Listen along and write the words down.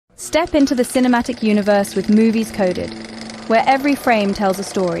Step into the cinematic universe with Movies Coded, where every frame tells a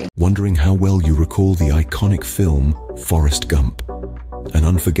story. Wondering how well you recall the iconic film Forrest Gump? An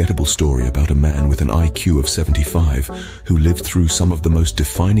unforgettable story about a man with an IQ of 75 who lived through some of the most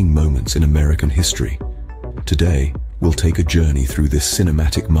defining moments in American history. Today, we'll take a journey through this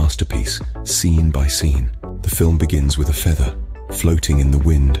cinematic masterpiece, scene by scene. The film begins with a feather floating in the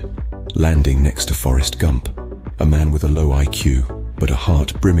wind, landing next to Forrest Gump, a man with a low IQ, but a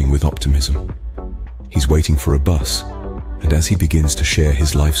heart brimming with optimism. He's waiting for a bus, and as he begins to share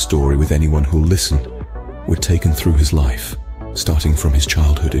his life story with anyone who'll listen, we're taken through his life, starting from his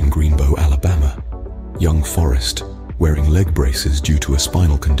childhood in Greenbow, Alabama. Young Forrest, wearing leg braces due to a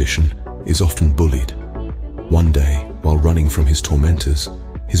spinal condition, is often bullied. One day, while running from his tormentors,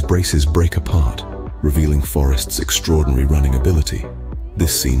 his braces break apart, revealing Forrest's extraordinary running ability.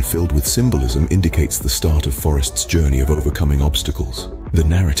 This scene, filled with symbolism, indicates the start of Forrest's journey of overcoming obstacles. The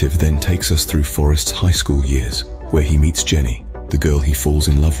narrative then takes us through Forrest's high school years, where he meets Jenny, the girl he falls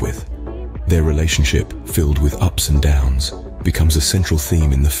in love with. Their relationship, filled with ups and downs, becomes a central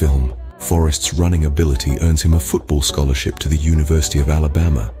theme in the film. Forrest's running ability earns him a football scholarship to the University of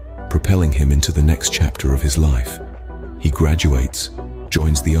Alabama, propelling him into the next chapter of his life. He graduates,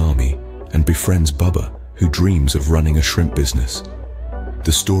 joins the army, and befriends Bubba, who dreams of running a shrimp business.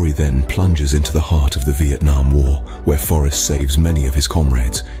 The story then plunges into the heart of the Vietnam War, where Forrest saves many of his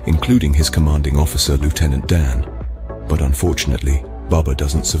comrades, including his commanding officer, Lieutenant Dan. But unfortunately, Bubba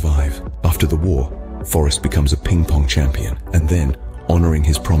doesn't survive. After the war, Forrest becomes a ping pong champion, and then, honoring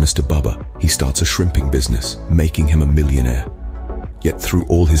his promise to Bubba, he starts a shrimping business, making him a millionaire. Yet through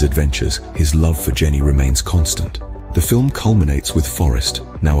all his adventures, his love for Jenny remains constant. The film culminates with Forrest,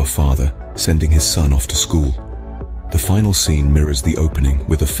 now a father, sending his son off to school. The final scene mirrors the opening,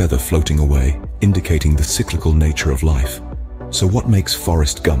 with a feather floating away, indicating the cyclical nature of life. So what makes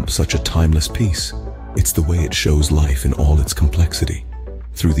Forrest Gump such a timeless piece? It's the way it shows life in all its complexity,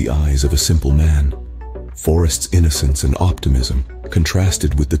 through the eyes of a simple man. Forrest's innocence and optimism,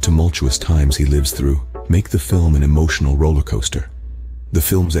 contrasted with the tumultuous times he lives through, make the film an emotional roller coaster. The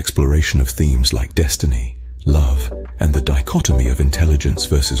film's exploration of themes like destiny, love, and the dichotomy of intelligence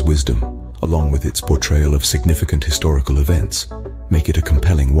versus wisdom, along with its portrayal of significant historical events, make it a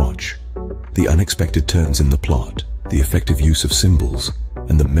compelling watch. The unexpected turns in the plot, the effective use of symbols,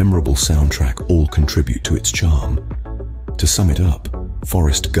 and the memorable soundtrack all contribute to its charm. To sum it up,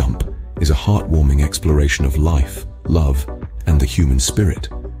 Forrest Gump is a heartwarming exploration of life, love, and the human spirit,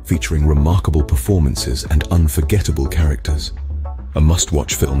 featuring remarkable performances and unforgettable characters. A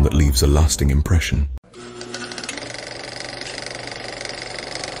must-watch film that leaves a lasting impression.